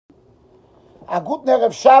A guten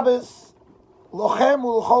Erev Shabbos, lochem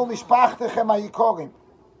ulchol mishpachtechem hayikorim.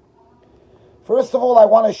 First of all, I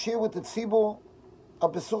want to share with the tzibur a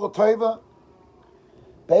Besura Tova.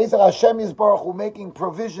 Be'ezer Hashem Yisbarach Hu making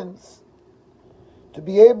provisions to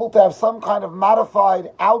be able to have some kind of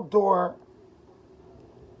modified outdoor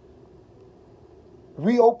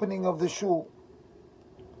reopening of the shul.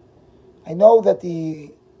 I know that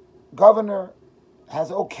the governor has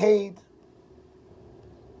okayed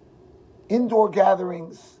indoor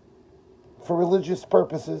gatherings for religious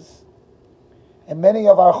purposes, and many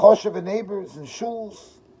of our choshev and neighbors and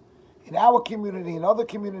shuls in our community and other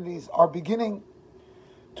communities are beginning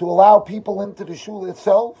to allow people into the shul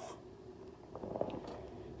itself.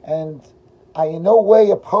 And I in no way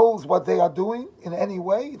oppose what they are doing in any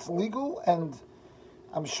way. It's legal, and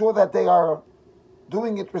I'm sure that they are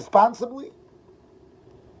doing it responsibly.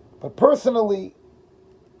 But personally,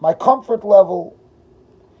 my comfort level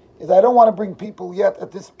is I don't want to bring people yet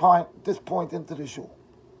at this point into the shul.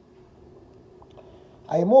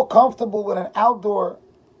 I am more comfortable with an outdoor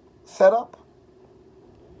setup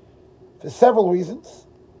for several reasons.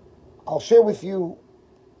 I'll share with you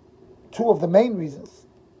two of the main reasons.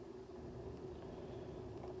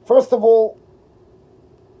 First of all,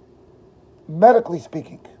 medically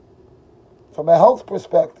speaking, from a health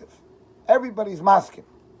perspective, everybody's masking.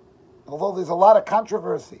 Although there's a lot of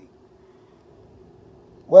controversy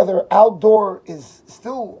whether outdoor is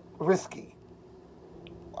still risky.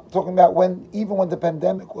 I'm talking about even when the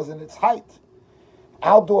pandemic was in its height.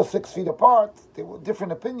 Outdoor 6 feet apart, there were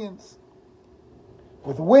different opinions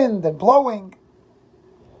with wind and blowing.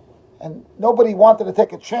 And nobody wanted to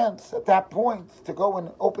take a chance at that point to go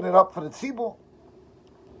and open it up for the tzibur.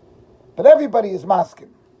 But everybody is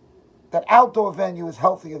masking that outdoor venue is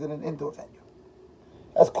healthier than an indoor venue.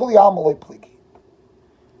 That's kuli almaloi pligi.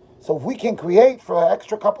 So if we can create for an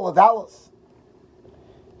extra couple of dollars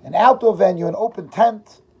an outdoor venue, an open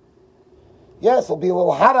tent, yes, it'll be a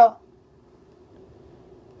little hotter.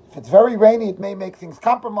 If it's very rainy, it may make things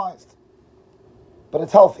compromised, but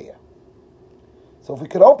it's healthier. So if we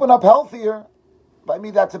could open up healthier, by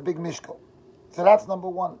me that's a big mishkal. So that's number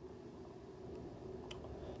one.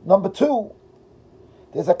 Number two,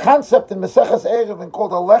 there's a concept in Maseches Eruvin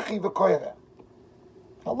called Alechi v'Koyre.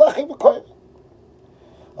 Alechi v'Koyre.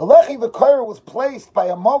 Alechi v'Koyre was placed by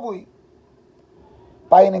a mavui,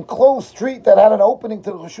 by an enclosed street that had an opening to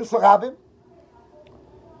the Reshus HaRabim.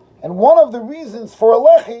 And one of the reasons for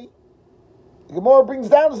Alechi, the Gemara brings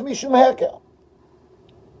down, is Mishum Heker.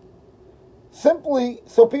 Simply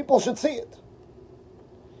so people should see it.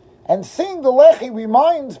 And seeing the Lechi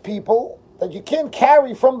reminds people that you can't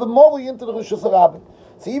carry from the mavui into the Reshus HaRabim.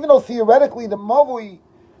 So even though theoretically the mavui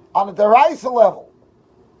on a deraisa level,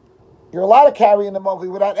 you're allowed to carry in the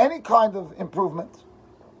mavui without any kind of improvement,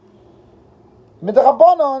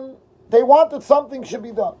 Midrabanan, they wanted something should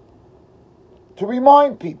be done to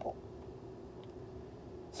remind people.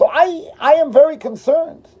 So I am very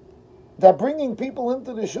concerned that bringing people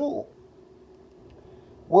into the shul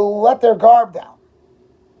will let their guard down.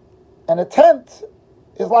 And a tent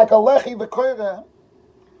is like a lechi v'koyre.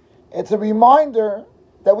 It's a reminder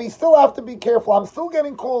that we still have to be careful. I'm still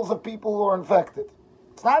getting calls of people who are infected.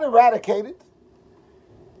 It's not eradicated.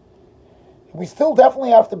 We still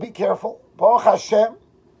definitely have to be careful. Baruch Hashem,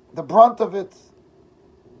 the brunt of it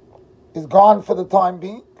is gone for the time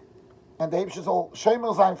being. And the Eibshter will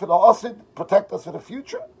shemer sein for the Osid, protect us for the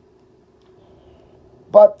future.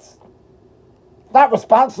 But not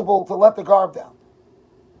responsible to let the guard down.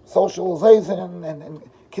 Socialization and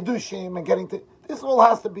kiddushim and getting to... This all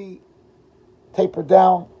has to be tapered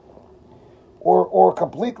down or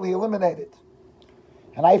completely eliminated.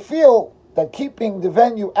 And I feel that keeping the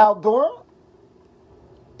venue outdoor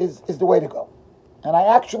is the way to go. And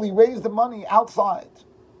I actually raised the money outside.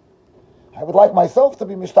 I would like myself to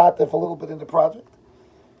be mishtatef a little bit in the project,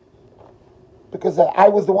 because I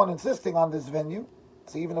was the one insisting on this venue.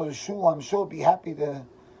 So even though the shul, I'm sure, would be happy to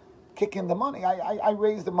kick in the money, I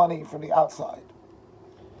raised the money from the outside.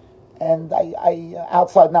 And I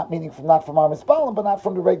outside, not from our mispalim, but not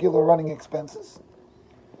from the regular running expenses.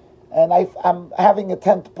 And I'm having a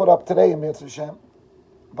tent put up today in Mitzvah Shem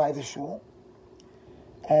by the shul.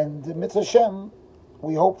 And in Mitzvah Shem,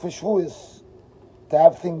 we hope for Shavuos to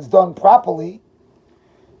have things done properly.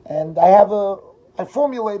 And I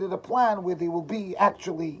formulated a plan where there will be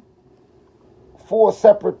actually 4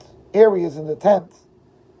 separate areas in the tent,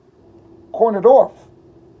 cornered off,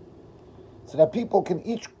 so that people can,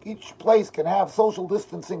 each place can have social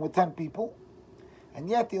distancing with 10 people, and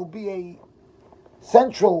yet there'll be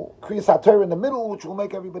central Kriyas HaTorah in the middle, which will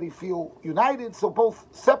make everybody feel united. So both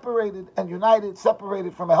separated and united,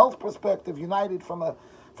 separated from a health perspective, united from a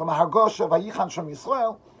Hargosha, Vayichan Shem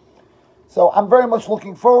Yisrael. So I'm very much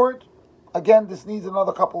looking forward. Again, this needs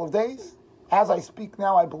another couple of days. As I speak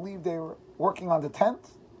now, I believe they're working on the tent,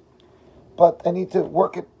 but I need to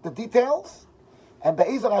work at the details. And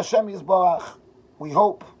Be'ezer Hashem Yisbarach, we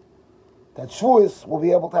hope that Shavuos will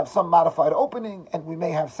be able to have some modified opening, and we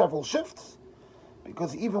may have several shifts,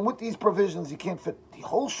 because even with these provisions, you can't fit the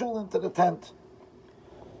whole shul into the tent.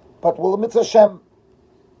 But we'll, Mitzvah Hashem,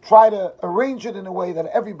 try to arrange it in a way that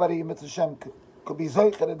everybody, Mitzvah Hashem, could be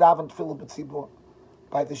Zoich and Daven Tefillah B'tzibur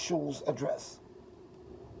by the shul's address.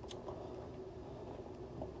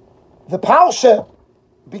 The Parsha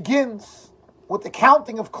begins with the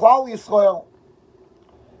counting of Klal Yisrael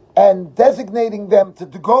and designating them to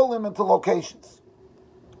Degolim and to locations.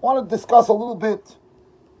 I want to discuss a little bit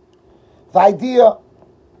the idea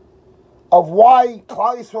of why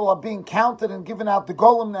Klal Yisrael are being counted and given out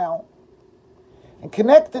Degolim now, and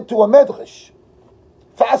connect it to a Medrash,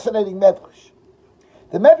 fascinating Medrash.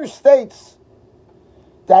 The Medrash states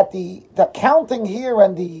that the counting here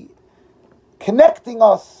and the connecting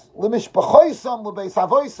us l'mishpachoisam l'beis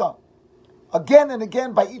avoisam again and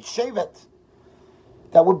again by each shevet,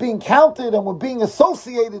 that we're being counted and we're being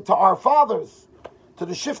associated to our fathers, to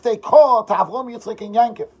the Shiftei Kor, to Avram, Yitzchak, and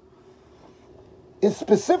Yankov, is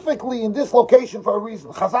specifically in this location for a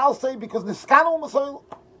reason. Chazal say because Niskanu Masayla,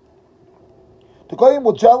 the Goyim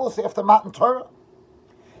were jealous after Matan Torah,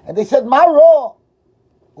 and they said, Ma'ra,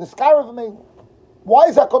 Niskarav Meilu. Why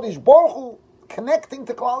is HaKadosh Baruch Hu connecting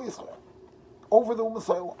to Klal Yisrael over the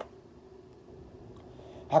Umasayla?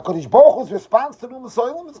 HaKadosh Baruch Hu's response to the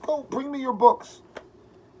Umasayla is, go, bring me your books.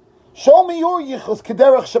 Show me your yichus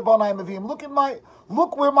kederech shabanai mavim.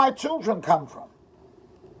 Look where my children come from.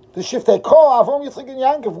 The Shiftei Kor, Avram, Yitzchak, and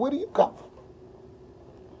Yankov. Where do you come from?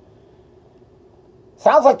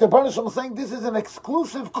 Sounds like the Rebbeinu Shalom is saying this is an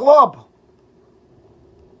exclusive club.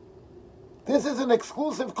 This is an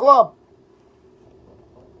exclusive club.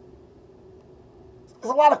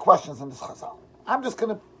 There's a lot of questions in this Chazal. I'm just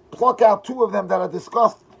going to pluck out two of them that are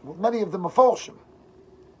discussed with many of the Meforshim.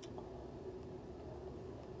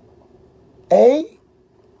 The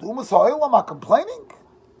Umas HaOlam are complaining.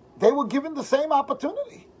 They were given the same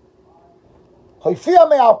opportunity. Hashem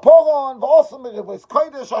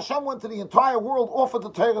went to the entire world, offered the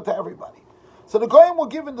Torah to everybody. So the Goyim were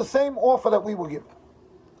given the same offer that we were given.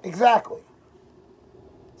 Exactly.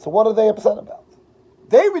 So what are they upset about?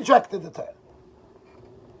 They rejected the Torah.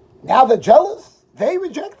 Now they're jealous. They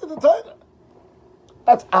rejected the Torah.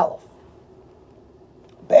 That's Aleph.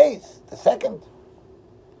 Beis, the second,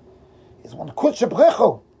 is when Kutsh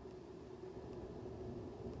Brechu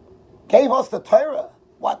gave us the Torah.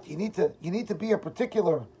 What? You need to be a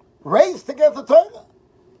particular race to get the Torah.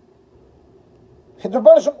 The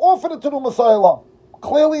Rebbeinu Shalom offered it to the Messiah.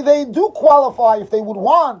 Clearly they do qualify if they would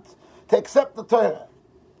want to accept the Torah.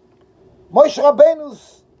 Moshe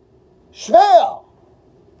Rabbeinu's Shver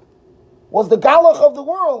was the Galach of the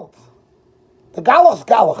world. The Galach's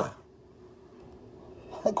Galach.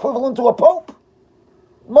 Equivalent to a pope.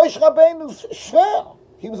 Moshe Rabbeinu's Shver.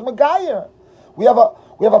 He was Megayer. We have a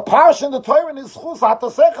parsha in the Torah in his chus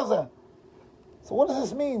hatasechazeh. So what does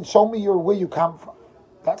this mean? Show me where you come from.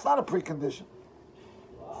 That's not a precondition.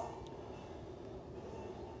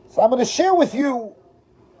 So I'm going to share with you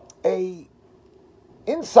a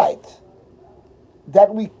insight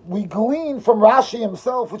that we glean from Rashi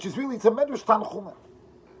himself, which is really to Medrash Tanchuma.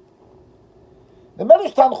 The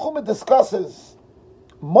Medrash Tanchuma discusses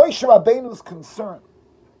Moshe Rabbeinu's concern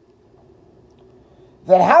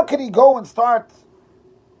that how could he go and start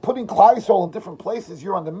putting Klal Yisrael in different places?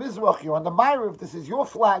 You're on the Mizrach, you're on the Ma'ariv, this is your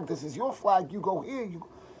flag, you go here.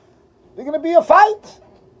 There's going to be a fight.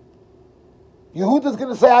 Yehuda's going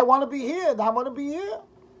to say, I want to be here, and I want to be here.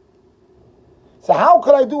 So how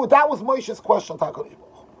could I do it? That was Moshe's question to HaKadosh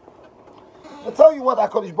Baruch Hu. I'll tell you what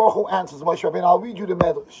HaKadosh Baruch Hu answers Moshe Rabbeinu. I'll read you the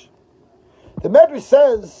Medrash. The Medrash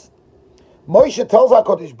says, Moshe tells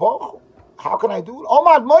HaKadosh Baruch Hu, how can I do it?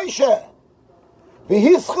 Omad Moshe.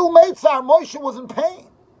 V'hischil meitzar, Moshe was in pain.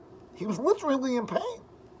 He was literally in pain.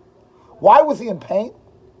 Why was he in pain?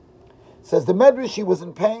 Says the Medrash, he was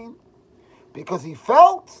in pain because he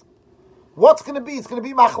felt, what's going to be? It's going to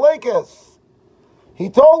be machlokes. He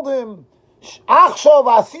told him, I'm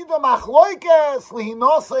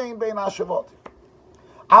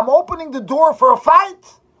opening the door for a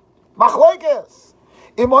fight. Machlokes.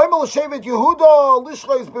 I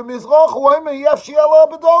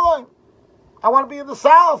want to be in the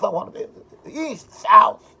south. I want to be in the east,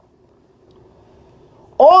 south.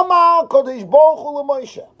 Omar Kodesh Baruch Hu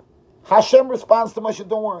Moshe. Hashem responds to Moshe,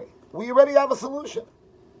 don't worry. We already have a solution.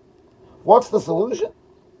 What's the solution?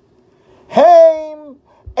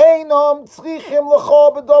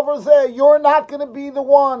 You're not going to be the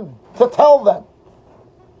one to tell them.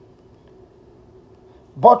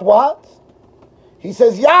 But what? He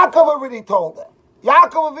says, Yaakov already told them.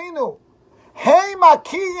 Yaakov Avinu.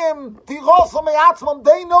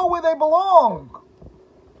 They know where they belong.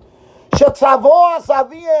 They have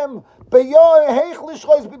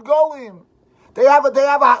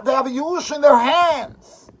a Yush in their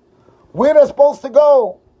hands. Where they're supposed to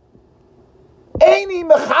go. Eini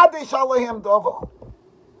mechadish alehem dovo.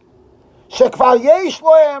 Shekvar yesh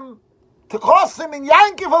lohem tekosim in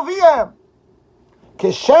yankiv aviyem.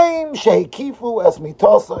 Keshem shehikifu es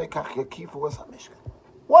mitosa ekach yakifu es hamishkan.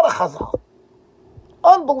 What a chazal.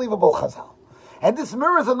 Unbelievable chazal. And this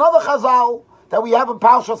mirrors another chazal that we have in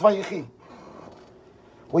Parshas Vayechi.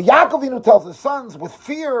 Where Yaakov Avinu tells his sons, with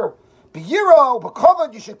fear, B'yiro,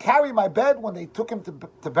 b'kovod, you should carry my bed when they took him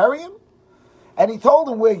to bury him. And he told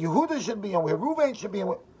them where Yehuda should be and where Reuven should be.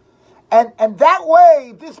 And that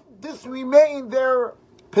way, this remained their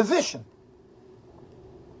position.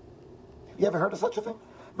 Have you ever heard of such a thing?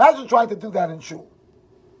 Imagine trying to do that in shul.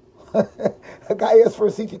 A guy asked for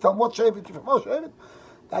a seat, you tell him, what shevet? You from shevet?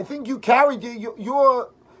 I think you carried,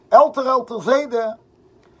 your Elter Zayda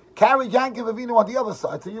carried Yankiv Avinu on the other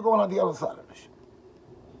side, so you're going on the other side of the shul.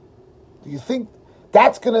 Do you think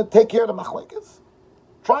that's going to take care of the machlekes?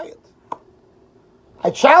 Try it. I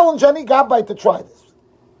challenge any gabbai to try this.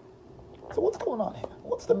 So what's going on here?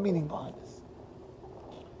 What's the meaning behind this?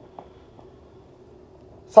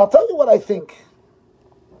 So I'll tell you what I think,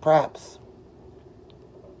 perhaps.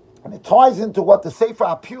 And it ties into what the Sefer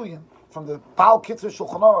Apilyon from the Baal Kitzur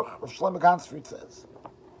Shulchan Aruch of Shlomo Ganzfried says.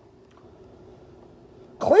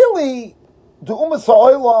 Clearly, the Ummah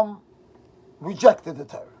Ha'olam rejected the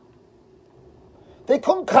Torah. They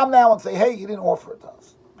couldn't come now and say, hey, he didn't offer it to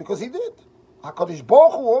us. Because he did. HaKadosh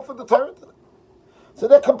Baruch Hu offered the Torah to them. So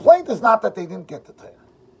their complaint is not that they didn't get the Torah.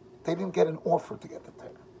 They didn't get an offer to get the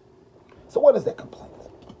Torah. So what is their complaint?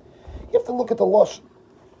 You have to look at the Lashon.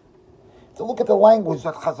 You have to look at the language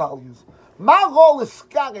that Chazal use. Ma'rol is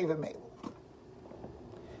skare v'meilu.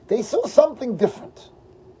 They saw something different.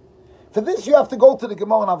 For this you have to go to the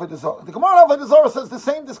Gemara and Avodah Zarah. The Gemara and Avodah Zarah says the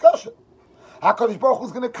same discussion. HaKadosh Baruch Hu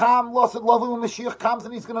is going to come, Lost Loving when Mashiach comes,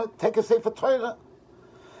 and he's going to take a Sefer Torah.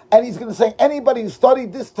 And he's going to say, anybody who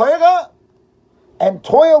studied this Torah and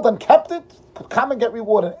toiled and kept it could come and get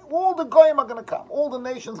rewarded. All the goyim are going to come. All the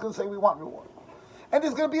nations are going to say, we want reward. And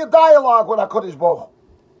there's going to be a dialogue with HaKadosh Baruch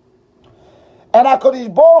Hu. And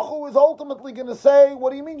HaKadosh Baruch Hu is ultimately going to say, what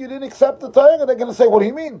do you mean you didn't accept the Torah? They're going to say, what do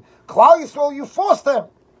you mean? Klal Yisrael, you forced them.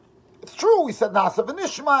 It's true, we said Nasa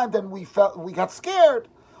v'nishma, and then we got scared.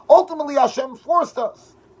 Ultimately, Hashem forced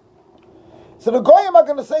us. So the goyim are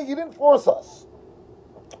going to say, you didn't force us.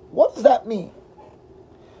 What does that mean?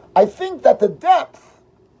 I think that the depth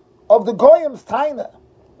of the Goyim's taina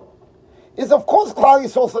is, of course, Klal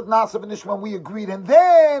Yisrael said Nasa v'nishma, and we agreed, and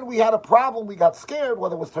then we had a problem, we got scared,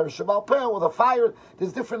 whether it was Torah Shabbat Peh or the fire,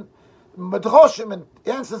 there's different Medrashim and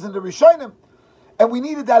answers in the Rishonim, and we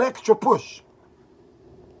needed that extra push.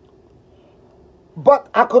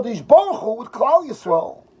 But HaKadosh Baruch Hu, with Klal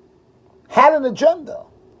Yisrael, had an agenda.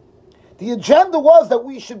 The agenda was that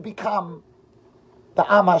we should become the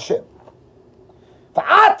Am Hashem.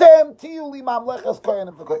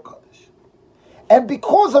 And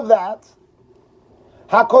because of that,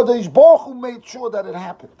 HaKadosh Baruch Hu made sure that it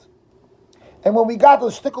happened. And when we got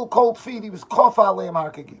those stickle cold feet, he was kofa aleim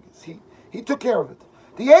harkegigis. He took care of it.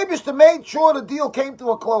 The Eibishter made sure the deal came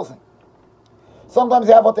to a closing. Sometimes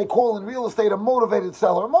you have what they call in real estate a motivated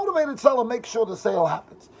seller. A motivated seller makes sure the sale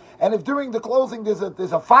happens. And if during the closing there's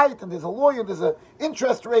a fight and there's a lawyer, there's an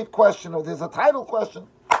interest rate question or there's a title question,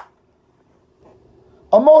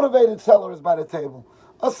 a motivated seller is by the table.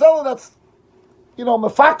 A seller that's,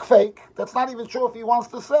 mefak fake, that's not even sure if he wants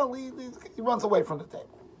to sell, he runs away from the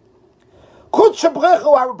table. Kutsh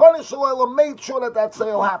Brechu, our Rebbeinu Shalom made sure that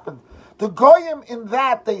sale happened. The Goyim in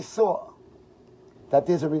that they saw that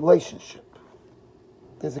there's a relationship.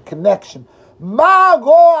 There's a connection.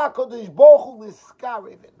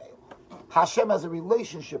 Hashem has a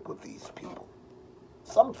relationship with these people.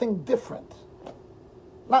 Something different.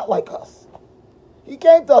 Not like us. He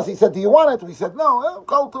came to us, he said, do you want it? We said, no.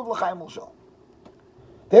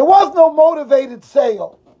 There was no motivated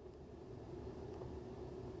sale.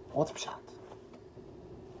 What's Pshat?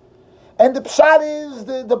 And the Pshat is,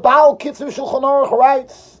 the Baal Kitzur Shulchan Aruch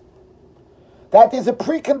writes that there's a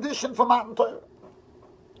precondition for Matan Torah.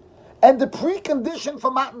 And the precondition for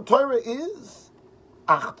Matan Torah is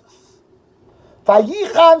Achdus.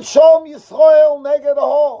 Vayichan Shom Yisrael neged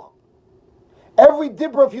Ahor. Every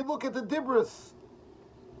dibra, if you look at the dibras,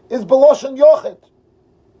 is Beloshen Yochid.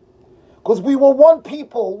 Because we were one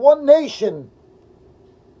people, one nation,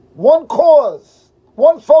 one cause,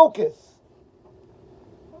 one focus.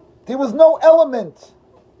 There was no element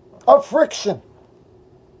of friction.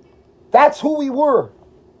 That's who we were.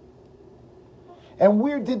 And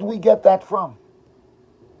where did we get that from?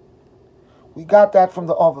 We got that from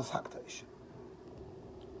the Avos HaKadoshim.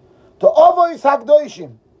 The Avos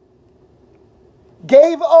HaKadoshim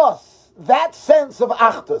gave us that sense of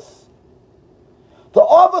Achdus. The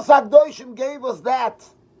Avos HaKadoshim gave us that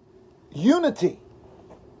unity.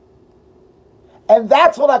 And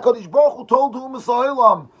that's what HaKadosh Baruch Hu told Umas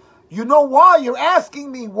Ha'olam. You know why? You're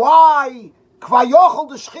asking me why Kvayochel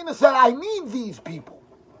the Shechina said, I need these people.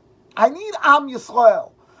 I need Am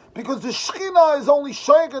Yisrael. Because the Shechina is only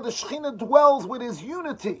Shoiga, the Shechina dwells with his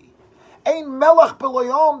unity. Ein Melech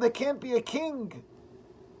B'Loyom, there can't be a king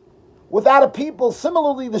without a people.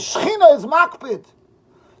 Similarly, the Shechina is Makpid.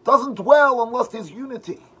 Doesn't dwell unless there's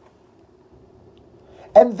unity.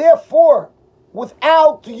 And therefore,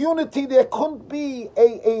 without unity, there couldn't be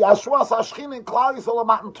a Ashras HaShechina in Klal Yisrael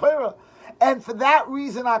Matan Torah. And for that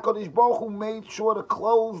reason, HaKadosh Baruch Hu made sure to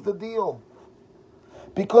close the deal.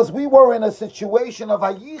 Because we were in a situation of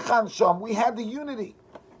Hayichan Sham, we had the unity.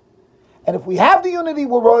 And if we have the unity,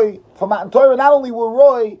 we're Roy. For Matan Torah, not only we're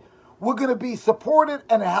Roy, we're going to be supported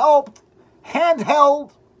and helped,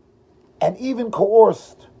 handheld, and even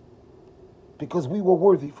coerced. Because we were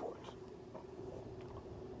worthy for it.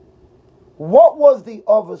 What was the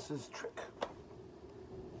Avos' trick?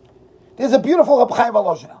 There's a beautiful Reb Chaim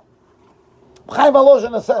Volozhiner. Reb Chaim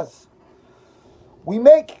Volozhiner says, we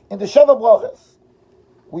make, in the Sheva Brachas,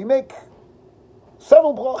 we make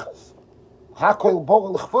several brachas. Hakol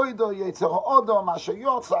borel chvoido, yetzer ha'odom, asher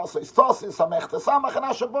yotza, asher istosis, hamech tesamach, and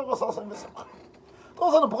asher boros, asher misimcha.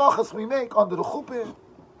 Those are the brachas we make under the chuppah,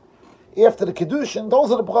 after the Kiddushin. Those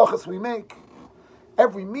are the brachas we make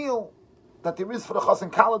every meal that there is for the Chas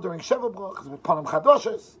and Kala during Sheva brachas, with Panim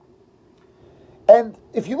Chadoshes. And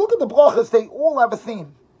if you look at the brachas, they all have a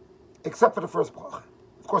theme, except for the first bracha.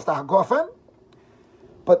 Of course, the Hagofen,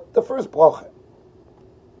 but the first bracha.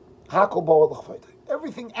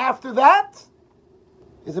 Everything after that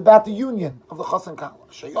is about the union of the Chas and Kala.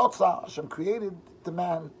 Sheyotza, Hashem created the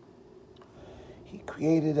man. He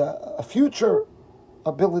created a future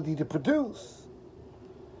ability to produce.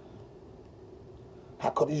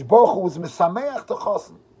 HaKadosh Baruch Hu was Mesameach the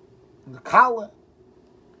Chas and the Kala.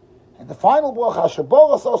 And the final bracha, Asher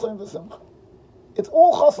Boros also in the Simcha. It's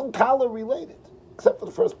all Chas and Kala related, except for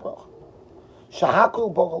the first bracha.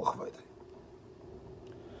 Shahakol Borel Chvoidei.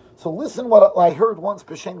 So listen what I heard once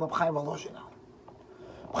b'shem Reb Chaim Volozhiner.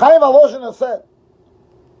 Reb Chaim Volozhiner said,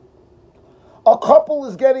 a couple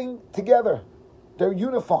is getting together. They're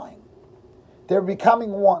unifying. They're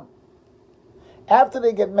becoming one. After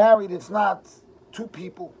they get married, it's not two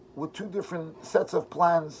people with two different sets of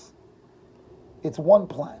plans. It's one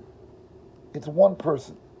plan. It's one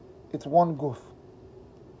person. It's one goof.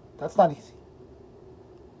 That's not easy.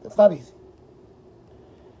 That's not easy.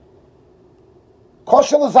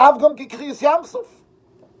 It's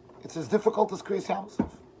as difficult as Kriyas Yamsuf.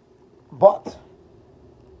 But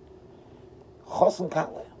Chos and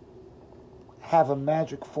Kala have a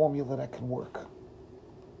magic formula that can work.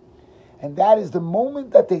 And that is the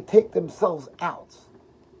moment that they take themselves out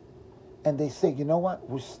and they say, you know what?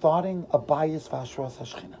 We're starting a bias for Hashras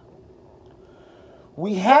HaShechina.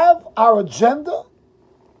 We have our agenda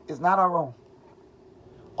is not our own.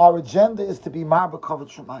 Our agenda is to be Marba Kavod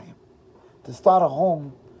Shemayim. To start a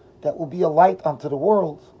home that will be a light unto the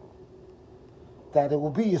world, that it will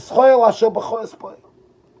be Yisrael Asher B'Choyes Boi.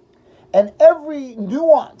 And every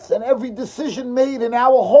nuance and every decision made in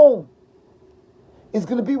our home is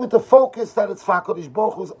going to be with the focus that it's HaKadosh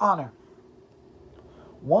Baruch Hu's honor.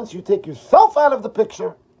 Once you take yourself out of the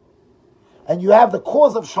picture and you have the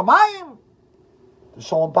cause of Shemayim, the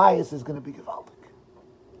Shalom Bayis is going to be Gevaldik.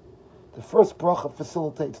 The first bracha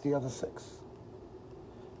facilitates the other six.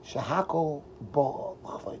 Shehakol Borel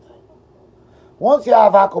Chvoidei. Once you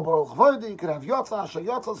have Hakol Borel Chvoidei, you can have Yotza,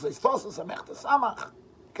 Sheyotza, Seistosis, Hamech Tesamach.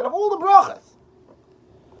 You can have all the brachas.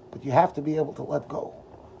 But you have to be able to let go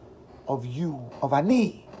of you, of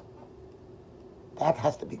Ani. That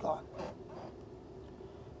has to be gone.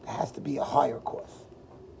 There has to be a higher cause.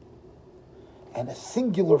 And a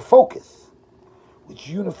singular focus which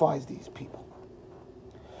unifies these people.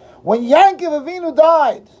 When Yankov Avinu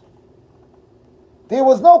died, there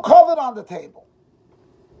was no covet on the table.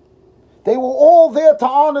 They were all there to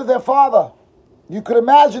honor their father, You could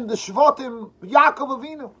imagine the Shvatim, Yaakov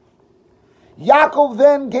Avinu. Yaakov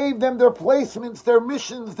then gave them their placements, their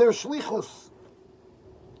missions, their shlichus.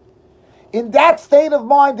 In that state of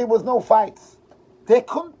mind, there was no fights. There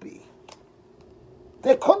couldn't be.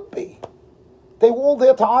 There couldn't be. They were all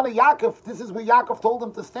there to honor Yaakov. This is where Yaakov told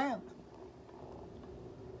them to stand.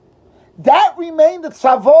 That remained a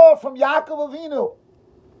tzavor from Yaakov Avinu.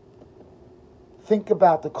 Think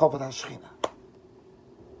about the Kavod HaShechina.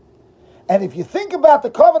 And if you think about the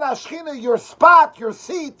Kavod HaShechina, your spot, your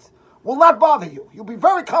seat, will not bother you. You'll be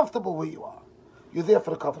very comfortable where you are. You're there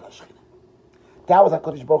for the Kavod HaShechina. That was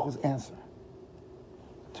HaKadosh Baruch Hu's answer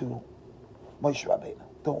to Moshe Rabbeinu.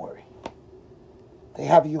 Don't worry. They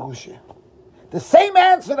have Yerushah. The same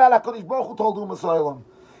answer that HaKadosh Baruch Hu told Umas Olam.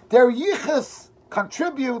 Their yichus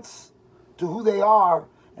contributes to who they are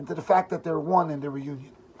and to the fact that they're one in their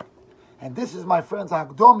reunion. And this is, my friends,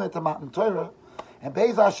 Hagdomeh to Matan Torah. And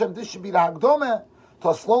Be'ez Hashem, this should be the Hagdomeh to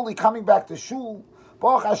us slowly coming back to Shul.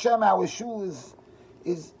 Baruch Hashem, our Shul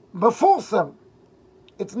is mefusam.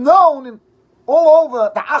 It's known all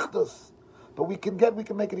over the Achdus. But we can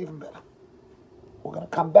make it even better. We're going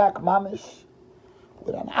to come back, mamish,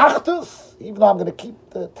 with an Achdus, even though I'm going to keep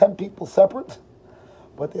the 10 people separate.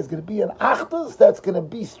 But there's going to be an Achdus that's going to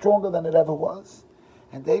be stronger than it ever was.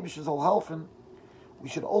 And the Eibush is all helping. We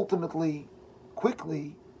should ultimately,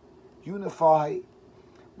 quickly, unify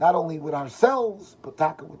not only with ourselves, but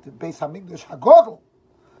with the Beis HaMikdash HaGodel.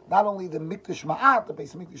 Not only the Mikdash Ma'at, the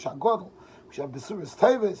Beis HaMikdash HaGodel. We should have Besuras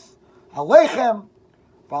Tevis, Aleichem,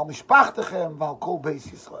 Val Mishpachtechem, Val Kol Beis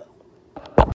Yisrael.